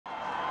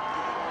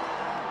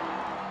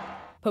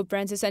Pope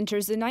Francis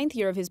enters the 9th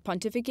year of his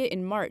pontificate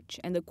in March,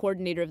 and the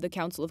coordinator of the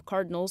Council of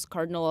Cardinals,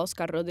 Cardinal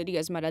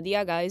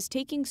Maradiaga, is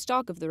taking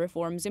stock of the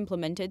reforms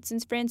implemented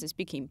since Francis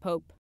became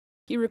pope.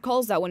 He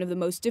recalls that one of the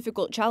most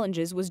difficult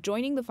challenges was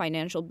joining the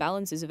financial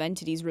balances of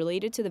entities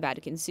related to the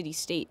Vatican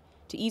city-state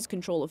to ease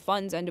control of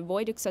funds and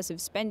avoid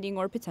excessive spending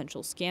or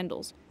potential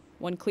scandals.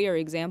 One clear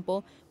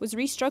example was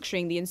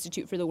restructuring the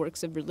Institute for the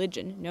Works of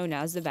Religion, known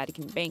as the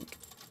Vatican Bank.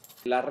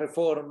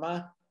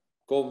 The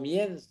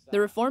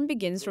reform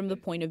begins from the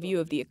point of view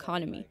of the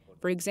economy.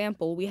 For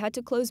example, we had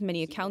to close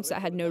many accounts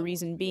that had no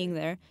reason being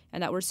there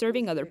and that were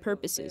serving other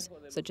purposes,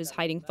 such as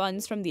hiding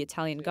funds from the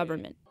Italian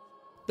government.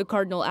 The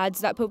cardinal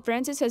adds that Pope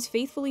Francis has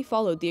faithfully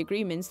followed the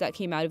agreements that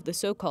came out of the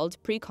so-called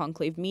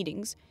pre-conclave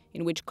meetings,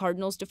 in which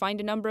cardinals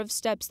defined a number of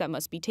steps that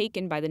must be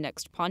taken by the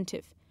next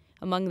pontiff.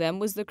 Among them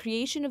was the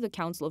creation of the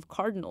Council of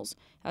Cardinals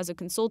as a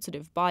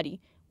consultative body,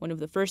 one of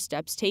the first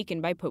steps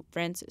taken by Pope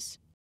Francis.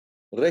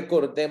 Let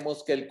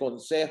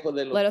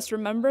us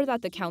remember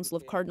that the Council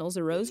of Cardinals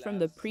arose from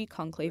the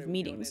pre-conclave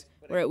meetings,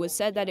 where it was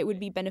said that it would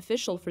be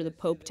beneficial for the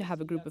Pope to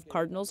have a group of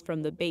cardinals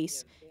from the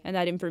base, and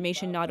that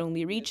information not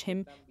only reach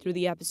him through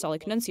the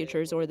apostolic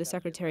nunciatures or the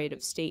Secretariat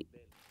of State.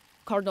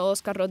 Cardinal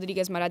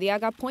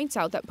Maradiaga points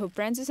out that Pope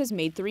Francis has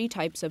made 3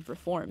 types of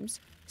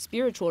reforms: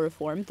 spiritual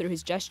reform through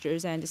his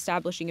gestures and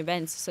establishing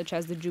events such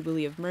as the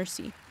Jubilee of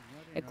Mercy,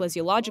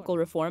 ecclesiological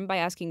reform by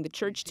asking the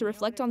Church to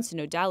reflect on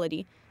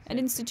synodality, and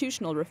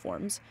institutional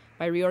reforms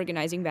by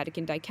reorganizing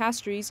Vatican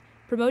dicasteries,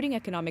 promoting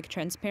economic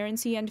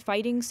transparency, and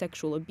fighting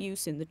sexual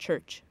abuse in the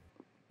Church.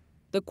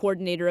 The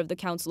coordinator of the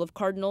Council of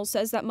Cardinals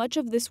says that much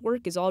of this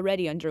work is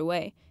already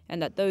underway,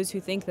 and that those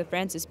who think the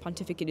Francis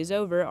pontificate is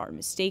over are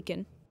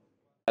mistaken.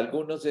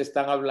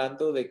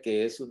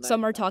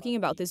 Some are talking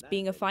about this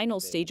being a final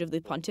stage of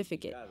the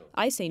pontificate.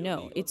 I say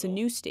no, it's a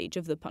new stage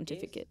of the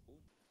pontificate.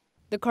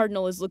 The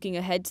cardinal is looking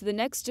ahead to the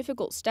next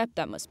difficult step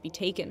that must be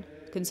taken: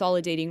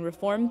 consolidating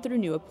reform through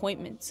new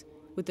appointments.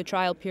 With the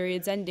trial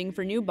periods ending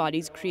for new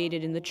bodies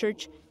created in the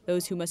Church,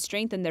 those who must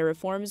strengthen their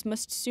reforms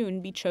must soon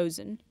be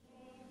chosen.